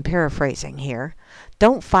it. I'm paraphrasing here.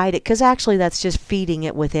 Don't fight it, because actually that's just feeding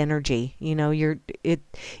it with energy.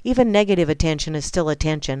 Even negative attention is still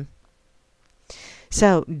attention.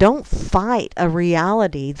 So don't fight a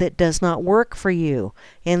reality that does not work for you.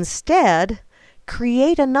 Instead,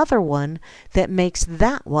 create another one that makes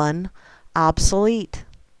that one obsolete.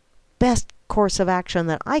 Best course of action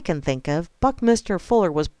that I can think of. Buckminster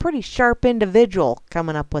Fuller was a pretty sharp individual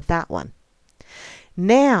coming up with that one.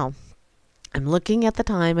 Now, I'm looking at the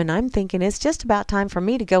time and I'm thinking it's just about time for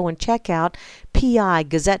me to go and check out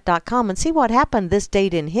pigazette.com and see what happened this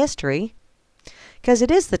date in history. Because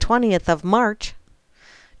it is the 20th of March,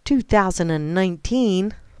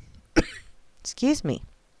 2019. Excuse me.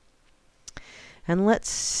 And let's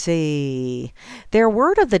see. Their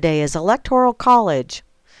word of the day is Electoral College.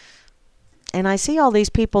 And I see all these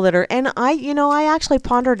people that are, and I actually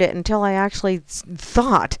pondered it until I actually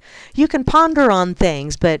thought. You can ponder on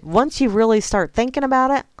things, but once you really start thinking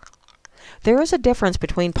about it, there is a difference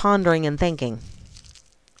between pondering and thinking.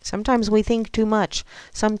 Sometimes we think too much.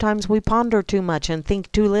 Sometimes we ponder too much and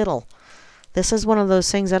think too little. This is one of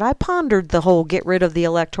those things that I pondered the whole get rid of the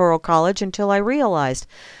Electoral College until I realized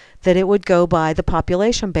that it would go by the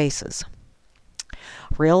population basis.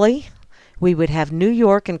 Really? We would have New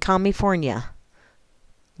York and California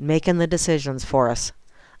making the decisions for us.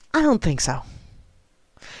 I don't think so.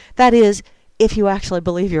 That is, if you actually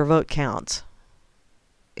believe your vote counts.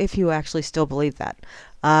 If you actually still believe that.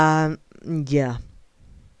 Yeah.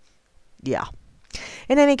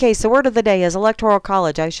 In any case, the word of the day is Electoral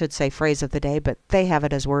College. I should say phrase of the day, but they have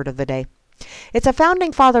it as word of the day. It's a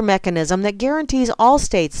founding father mechanism that guarantees all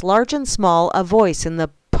states, large and small, a voice in the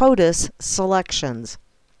POTUS selections.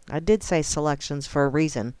 I did say selections for a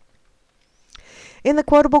reason. In the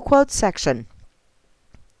quotable quotes section,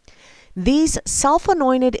 these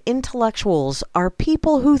self-anointed intellectuals are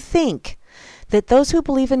people who think that those who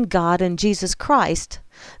believe in God and Jesus Christ,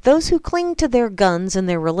 those who cling to their guns and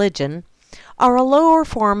their religion, are a lower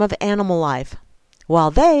form of animal life,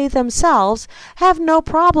 while they themselves have no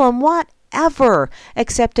problem whatever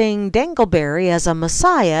accepting Dangleberry as a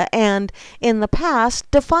messiah and, in the past,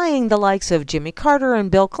 defying the likes of Jimmy Carter and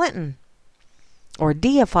Bill Clinton. Or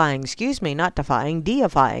deifying, not defying,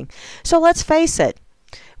 deifying. So let's face it,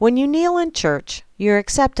 when you kneel in church, you're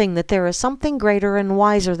accepting that there is something greater and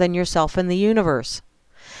wiser than yourself in the universe.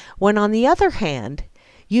 When, on the other hand,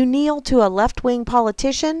 you kneel to a left-wing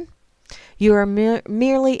politician, you are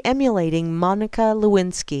merely emulating Monica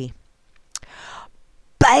Lewinsky.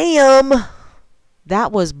 Bam!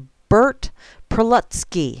 That was Bert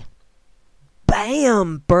Prelutsky.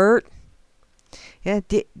 Bam, Bert. Yeah,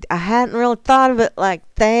 I hadn't really thought of it like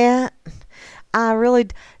that.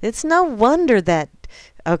 It's no wonder that,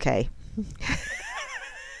 okay.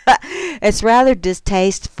 It's rather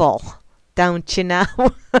distasteful, don't you know?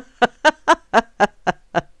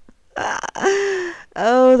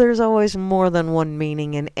 Oh, there's always more than one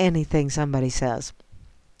meaning in anything somebody says.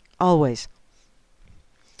 Always.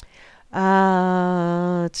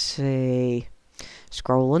 Let's see.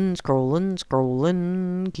 Scrolling.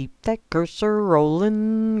 Keep that cursor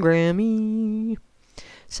rolling, Grammy.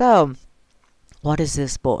 So, what is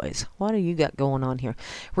this, boys? What do you got going on here?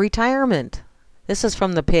 Retirement. This is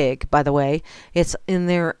from the Pig, by the way. It's in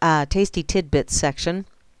their Tasty Tidbits section.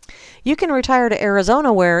 You can retire to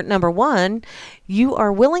Arizona where, number one, you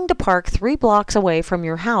are willing to park 3 blocks away from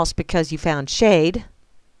your house because you found shade.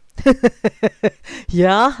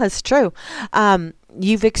 Yeah, that's true.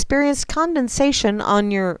 You've experienced condensation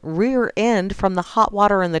on your rear end from the hot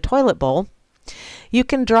water in the toilet bowl. You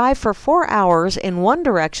can drive for 4 hours in one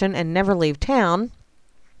direction and never leave town.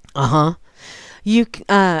 You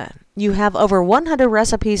have over 100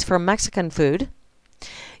 recipes for Mexican food.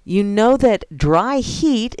 You know that dry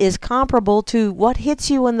heat is comparable to what hits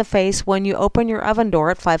you in the face when you open your oven door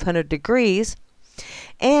at 500 degrees.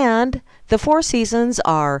 And the 4 seasons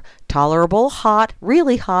are tolerable, hot,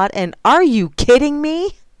 really hot, and are you kidding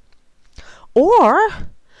me? Or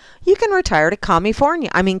you can retire to California.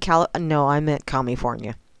 I meant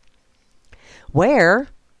California. Where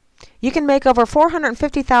you can make over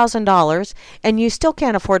 $450,000 and you still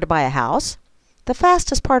can't afford to buy a house. The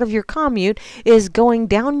fastest part of your commute is going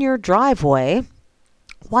down your driveway.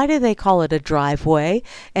 Why do they call it a driveway?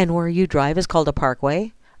 And where you drive is called a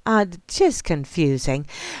parkway? Just confusing.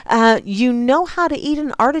 You know how to eat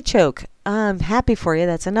an artichoke. I'm happy for you.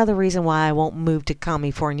 That's another reason why I won't move to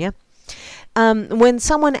California. When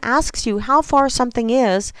someone asks you how far something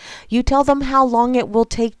is, you tell them how long it will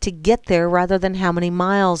take to get there rather than how many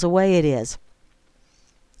miles away it is.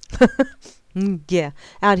 Yeah.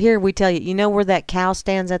 Out here we tell you, you know where that cow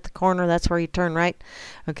stands at the corner? That's where you turn right.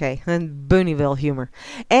 Okay. And Booneyville humor.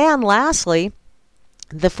 And lastly,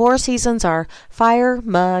 the 4 seasons are fire,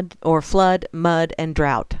 mud, or flood, mud, and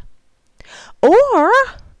drought. Or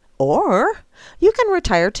you can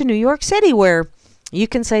retire to New York City, where you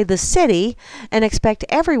can say the city and expect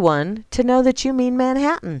everyone to know that you mean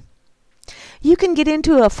Manhattan. You can get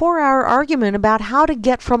into a 4-hour argument about how to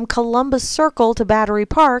get from Columbus Circle to Battery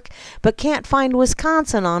Park, but can't find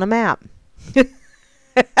Wisconsin on a map.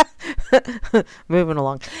 Moving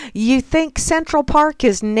along. You think Central Park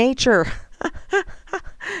is nature.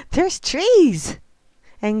 There's trees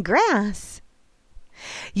and grass.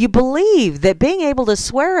 You believe that being able to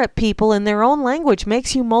swear at people in their own language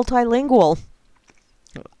makes you multilingual.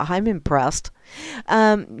 I'm impressed.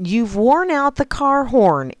 You've worn out the car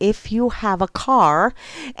horn if you have a car.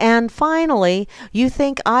 And finally, you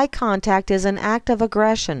think eye contact is an act of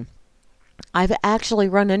aggression. I've actually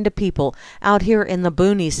run into people out here in the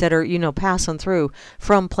boonies that are, passing through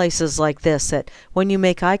from places like this, that when you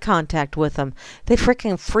make eye contact with them, they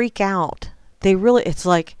freaking freak out. It's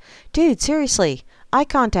like, dude, seriously, eye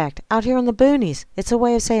contact out here in the boonies. It's a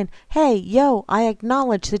way of saying, hey, yo, I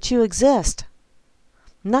acknowledge that you exist.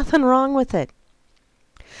 Nothing wrong with it.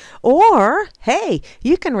 Or, hey,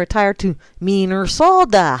 you can retire to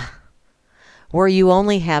Minnesota, where you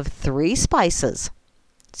only have 3 spices: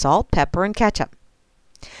 salt, pepper, and ketchup.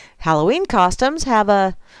 Halloween costumes have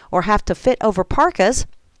to fit over parkas.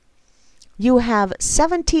 You have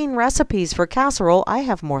 17 recipes for casserole. I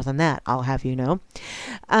have more than that, I'll have you know.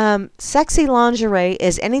 Sexy lingerie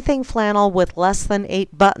is anything flannel with less than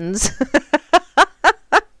 8 buttons.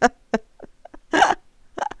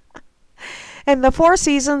 And the 4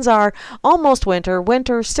 seasons are almost winter,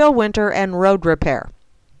 winter, still winter, and road repair.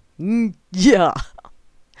 Yeah.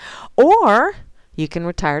 Or you can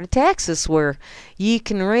retire to Texas, where you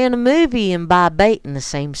can rent a movie and buy bait in the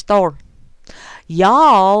same store.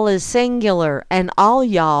 Y'all is singular and all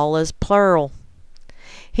y'all is plural.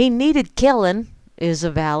 He needed killing is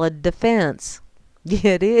a valid defense.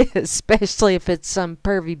 It is, especially if it's some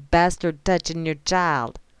pervy bastard touching your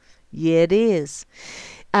child. Yeah, it is.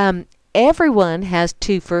 Everyone has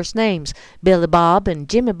 2 first names: Billy Bob and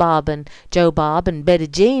Jimmy Bob and Joe Bob and Betty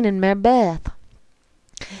Jean and Mary Beth.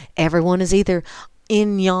 Everyone is either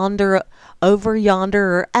in yonder, over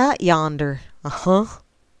yonder, or at yonder.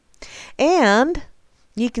 And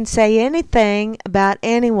you can say anything about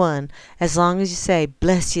anyone as long as you say,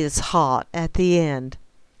 bless you, it's hot at the end.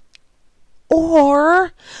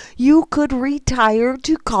 Or you could retire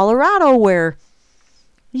to Colorado, where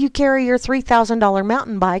you carry your $3,000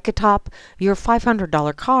 mountain bike atop your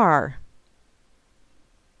 $500 car.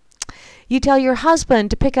 You tell your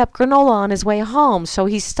husband to pick up granola on his way home, so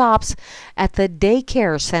he stops at the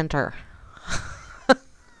daycare center.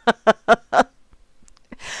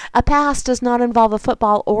 A past does not involve a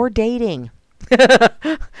football or dating.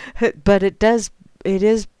 But it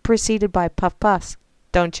is preceded by puff puffs,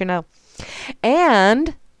 don't you know?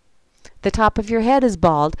 And the top of your head is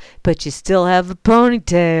bald, but you still have a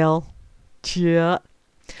ponytail. Yeah.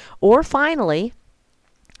 Or finally,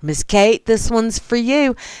 Miss Kate, this one's for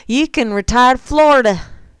you. You can retire to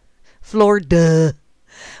Florida,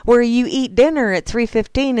 where you eat dinner at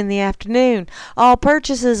 3:15 in the afternoon. All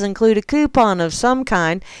purchases include a coupon of some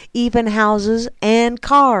kind, even houses and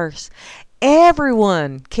cars.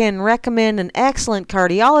 Everyone can recommend an excellent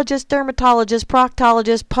cardiologist, dermatologist,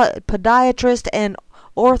 proctologist, podiatrist, and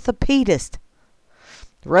orthopedist.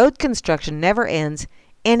 Road construction never ends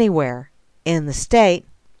anywhere in the state,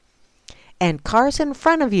 and cars in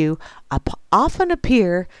front of you often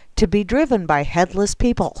appear to be driven by headless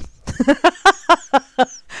people.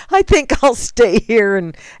 I think I'll stay here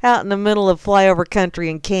and out in the middle of flyover country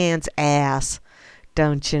and Can's ass,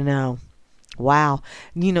 don't you know? Wow.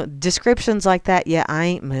 Descriptions like that, yeah, I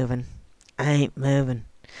ain't moving.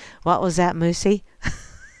 What was that, Moosey?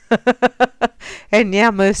 And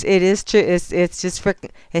yeah, Moose, it is true. It's just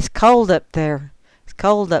freaking, it's cold up there.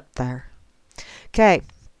 Okay.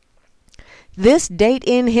 This date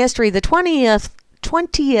in history, the 20th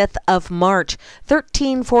of March,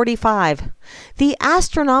 1345. The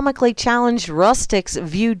astronomically challenged rustics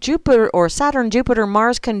viewed Jupiter or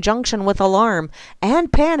Saturn-Jupiter-Mars conjunction with alarm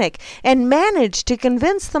and panic, and managed to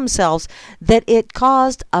convince themselves that it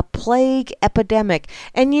caused a plague epidemic.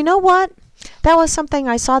 And you know what? That was something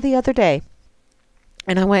I saw the other day.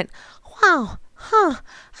 And I went, wow,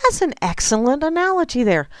 that's an excellent analogy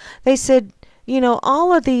there. They said,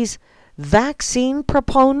 all of these vaccine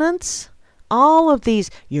proponents, all of these,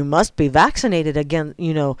 you must be vaccinated against,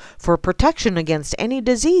 for protection against any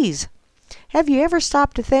disease. Have you ever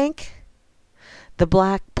stopped to think? The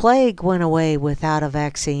Black Plague went away without a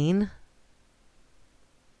vaccine.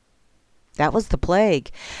 That was the plague.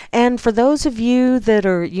 And for those of you that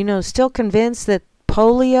are, still convinced that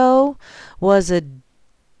polio was a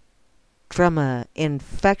from a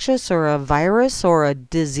infectious or a virus or a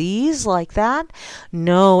disease like that.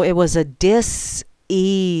 No, it was a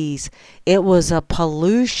dis-ease. It was a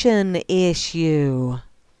pollution issue.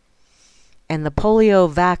 And the polio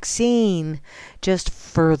vaccine just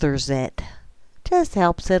furthers it. Just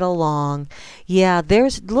helps it along. Yeah,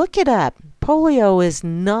 look it up. Polio is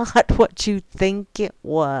not what you think it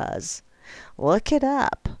was. Look it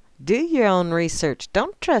up. Do your own research.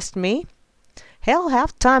 Don't trust me. Hell,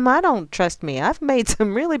 half the time I don't trust me. I've made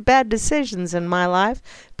some really bad decisions in my life,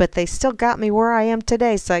 but they still got me where I am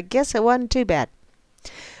today, so I guess it wasn't too bad.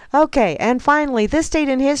 Okay, and finally, this date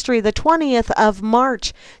in history, the 20th of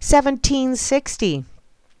March, 1760.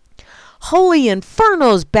 Holy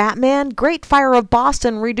infernos, Batman! Great Fire of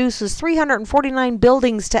Boston reduces 349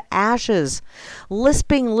 buildings to ashes.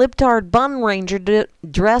 Lisping libtard bun ranger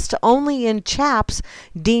dressed only in chaps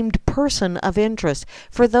deemed person of interest.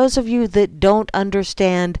 For those of you that don't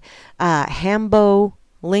understand Hambo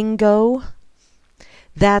lingo,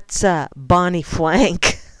 that's Bonnie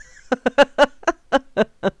Flank.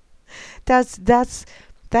 That's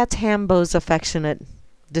Hambo's affectionate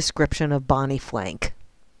description of Bonnie Flank.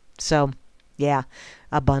 So, yeah,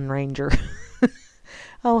 a bun ranger.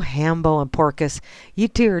 Oh, Hambo and Porcus, you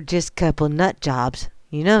two are just a couple nut jobs.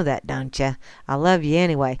 You know that, don't you? I love you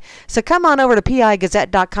anyway. So come on over to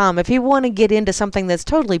pigazette.com if you want to get into something that's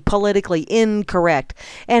totally politically incorrect.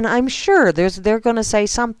 And I'm sure they're going to say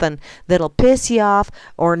something that'll piss you off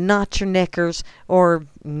or knot your knickers or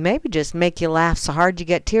maybe just make you laugh so hard you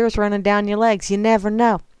get tears running down your legs. You never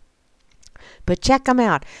know. But check them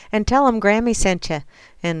out and tell them Grammy sent you.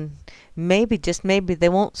 And maybe, just maybe, they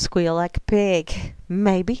won't squeal like a pig.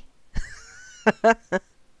 Maybe.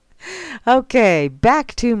 Okay,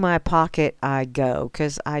 back to my pocket I go.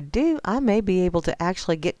 Because I may be able to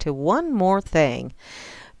actually get to one more thing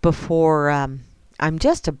before I'm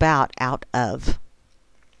just about out of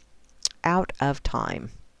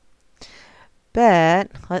time.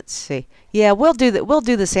 But let's see. Yeah, we'll do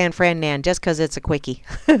the San Fran Nan just because it's a quickie.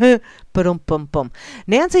 Ba-dum-bum-bum.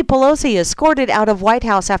 Nancy Pelosi is escorted out of White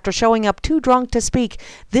House after showing up too drunk to speak.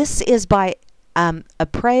 This is by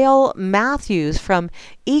April Matthews from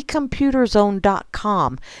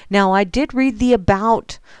ecomputerzone.com. Now, I did read the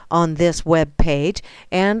about on this web page,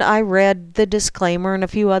 and I read the disclaimer and a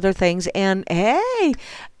few other things, and hey,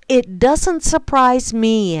 it doesn't surprise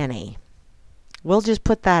me any. We'll just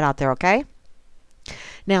put that out there, okay?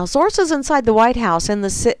 Now, sources inside the White House in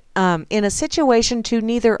a situation to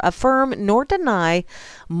neither affirm nor deny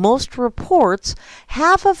most reports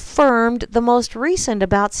have affirmed the most recent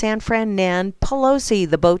about San Fran Nan Pelosi,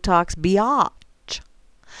 the Botox biatch.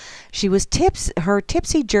 She was her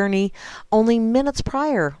tipsy journey only minutes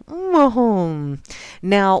prior.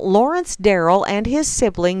 Now, Lawrence Darrell and his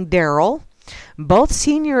sibling Darrell, both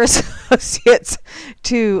senior associates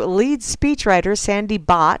to lead speechwriter Sandy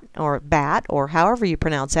Bat, or however you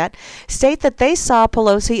pronounce that, state that they saw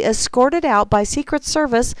Pelosi escorted out by Secret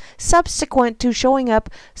Service subsequent to showing up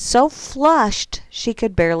so flushed she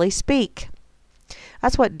could barely speak.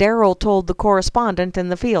 That's what Darrell told the correspondent in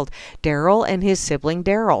the field. Darrell and his sibling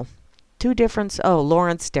Darrell. Two different... Oh,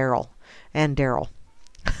 Lawrence Darrell and Darrell.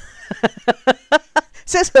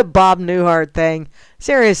 Is this a Bob Newhart thing?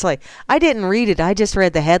 Seriously, I didn't read it. I just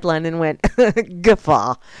read the headline and went,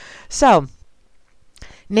 guffaw. So,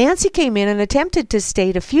 Nancy came in and attempted to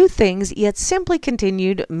state a few things, yet simply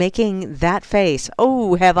continued making that face.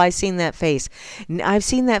 Oh, have I seen that face? I've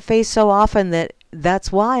seen that face so often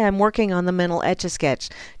that's why I'm working on the mental Etch-a-Sketch,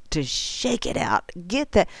 to shake it out.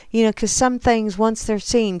 Get that, because some things, once they're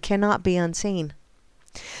seen, cannot be unseen.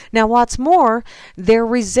 Now, what's more, there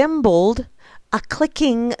resembled a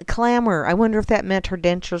clicking clamor. I wonder if that meant her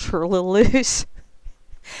dentures were a little loose.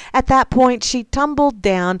 At that point, she tumbled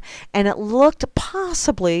down, and it looked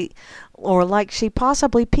possibly, or like she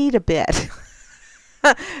possibly peed a bit.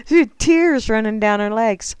 Tears running down her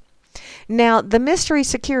legs. Now, the mystery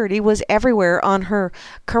security was everywhere on her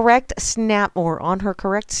correct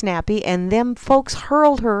snappy, and them folks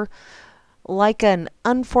hurled her like an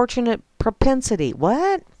unfortunate propensity.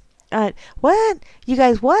 What? What? You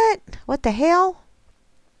guys, what? What the hell?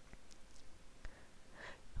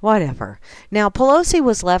 Whatever. Now, Pelosi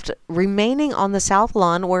was left remaining on the South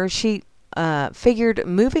Lawn where she figured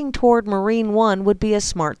moving toward Marine One would be a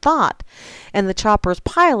smart thought, and the chopper's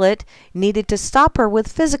pilot needed to stop her with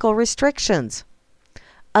physical restrictions.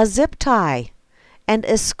 A zip tie, and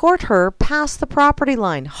escort her past the property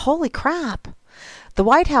line. Holy crap! The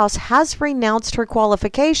White House has renounced her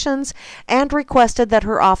qualifications and requested that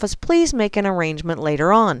her office please make an arrangement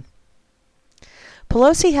later on.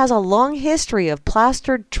 Pelosi has a long history of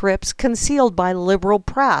plastered trips concealed by liberal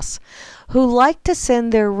press, who like to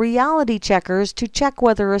send their reality checkers to check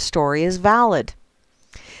whether a story is valid.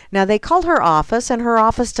 Now, they called her office, and her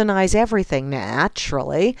office denies everything,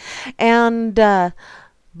 naturally. And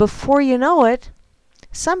before you know it,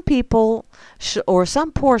 some people or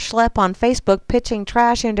some poor schlep on Facebook pitching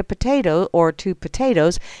trash into potatoes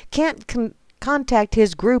can't contact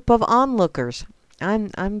his group of onlookers.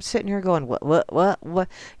 I'm sitting here going, what?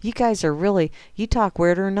 You guys are really, you talk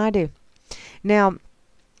weirder than I do. Now,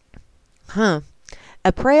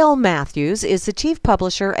 April Matthews is the chief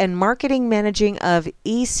publisher and marketing managing of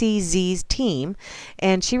ECZ's team,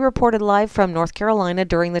 and she reported live from North Carolina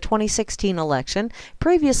during the 2016 election.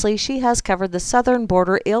 Previously, she has covered the southern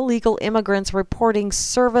border illegal immigrants reporting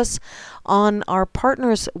service on our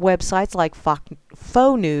partners' websites like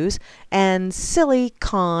Faux News and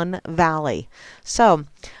Silicon Valley. So,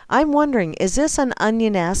 I'm wondering, is this an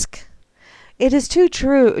Onion-esque? It is too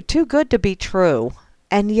good to be true,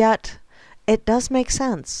 and yet it does make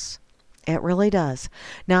sense. It really does.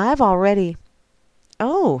 Now, I've already...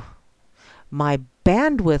 Oh, my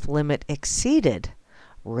bandwidth limit exceeded.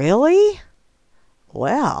 Really?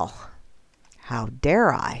 Well, how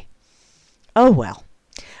dare I? Oh, well.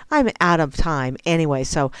 I'm out of time anyway,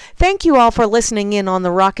 so thank you all for listening in on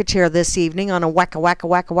the Rocket Chair this evening on a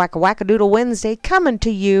Whack-A-Doodle Wednesday, coming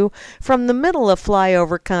to you from the middle of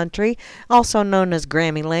flyover country, also known as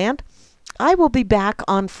Grammy Land. I will be back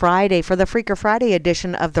on Friday for the Freaker Friday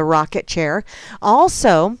edition of the Rocket Chair.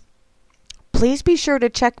 Also, please be sure to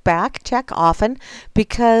check often,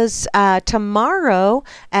 because tomorrow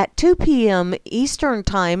at 2 p.m. Eastern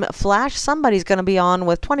Time, Flash somebody's going to be on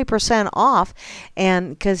with 20% off,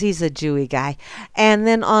 and because he's a Jewy guy. And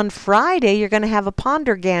then on Friday, you're going to have a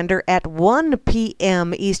Pondergander at 1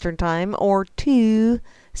 p.m. Eastern Time or 2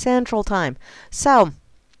 Central Time. So,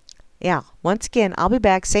 yeah, once again, I'll be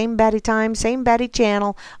back, same batty time, same batty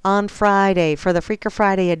channel on Friday for the Freaker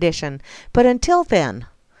Friday edition. But until then,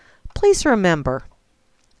 please remember,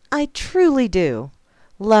 I truly do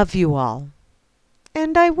love you all,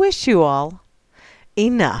 and I wish you all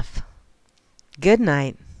enough. Good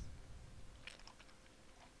night.